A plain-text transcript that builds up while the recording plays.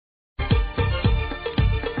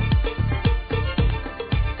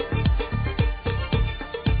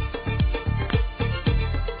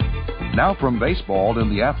now from baseball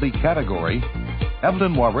in the athlete category,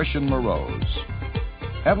 Evelyn Moroz.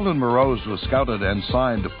 Evelyn Moroz was scouted and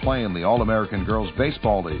signed to play in the All-American Girls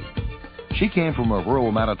Baseball League. She came from a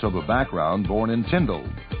rural Manitoba background, born in Tyndall.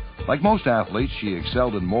 Like most athletes, she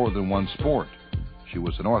excelled in more than one sport. She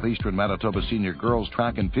was the Northeastern Manitoba Senior Girls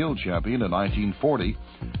Track and Field Champion in 1940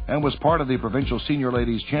 and was part of the Provincial Senior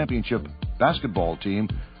Ladies Championship basketball team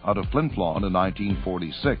out of Flin Flon in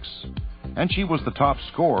 1946. And she was the top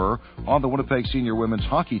scorer on the Winnipeg Senior Women's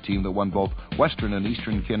Hockey team that won both Western and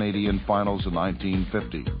Eastern Canadian finals in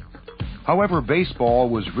 1950. However, baseball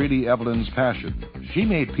was really Evelyn's passion. She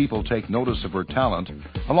made people take notice of her talent,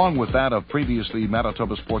 along with that of previously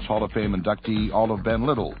Manitoba Sports Hall of Fame inductee Olive Ben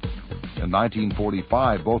Little. In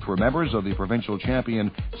 1945, both were members of the provincial champion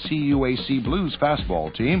CUAC Blues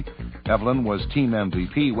fastball team. Evelyn was team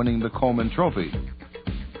MVP, winning the Coleman Trophy.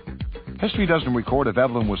 History doesn't record if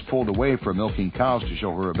Evelyn was pulled away from milking cows to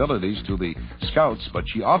show her abilities to the scouts, but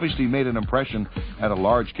she obviously made an impression at a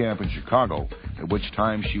large camp in Chicago, at which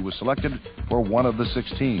time she was selected for one of the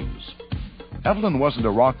 6 teams. Evelyn wasn't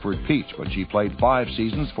a Rockford peach, but she played 5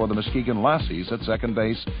 seasons for the Muskegon Lassies at second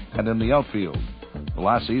base and in the outfield. The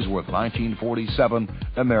Lassies were the 1947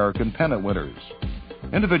 American pennant winners.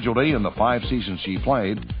 Individually, in the 5 seasons she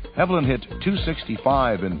played, Evelyn hit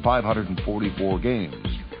 .265 in 544 games.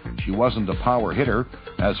 She wasn't a power hitter,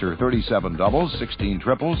 as her 37 doubles, 16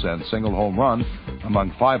 triples, and single home run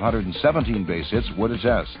among 517 base hits would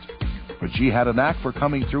attest. But she had a knack for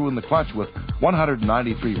coming through in the clutch with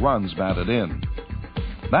 193 runs batted in.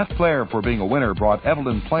 That flair for being a winner brought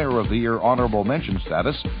Evelyn Player of the Year honorable mention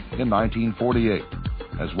status in 1948,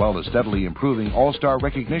 as well as steadily improving All-Star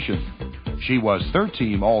recognition. She was 3rd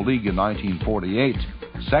team All-League in 1948,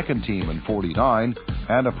 2nd team in 49,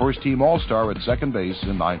 and a first-team All-Star at second base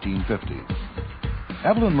in 1950.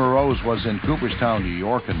 Evelyn Moroz was in Cooperstown, New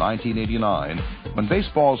York in 1989 when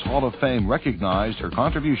Baseball's Hall of Fame recognized her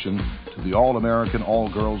contribution to the All-American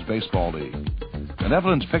All-Girls Baseball League. And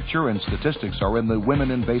Evelyn's picture and statistics are in the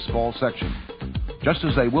Women in Baseball section, just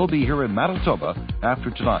as they will be here in Manitoba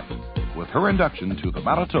after tonight, with her induction to the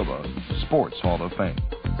Manitoba Sports Hall of Fame.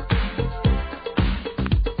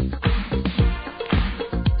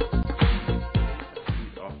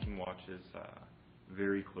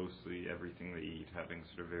 Very closely everything they eat, having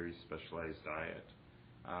sort of very specialized diet.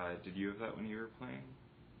 Did you have that when you were playing?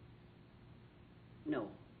 No.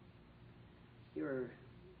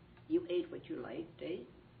 You ate what you liked, eh?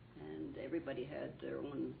 And everybody had their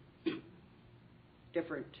own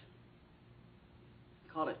different,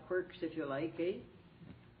 call it quirks if you like, eh?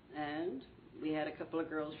 And we had a couple of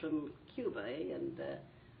girls from Cuba, eh? And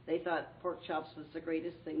they thought pork chops was the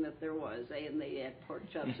greatest thing that there was, eh? And they had pork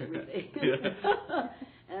chops every day.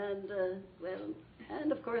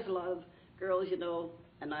 And of course a lot of girls, you know,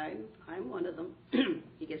 and I'm one of them.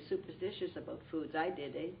 You get superstitious about foods. I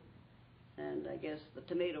did, eh? And I guess the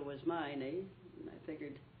tomato was mine, eh? And I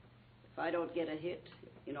figured if I don't get a hit,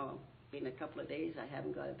 you know, in a couple of days I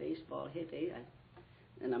haven't got a baseball hit, eh?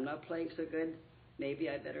 And I'm not playing so good. Maybe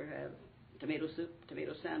I better have tomato soup,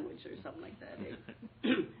 tomato sandwich, or something like that,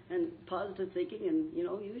 eh? And positive thinking, and you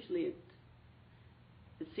know, usually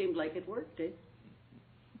it seemed like it worked, eh?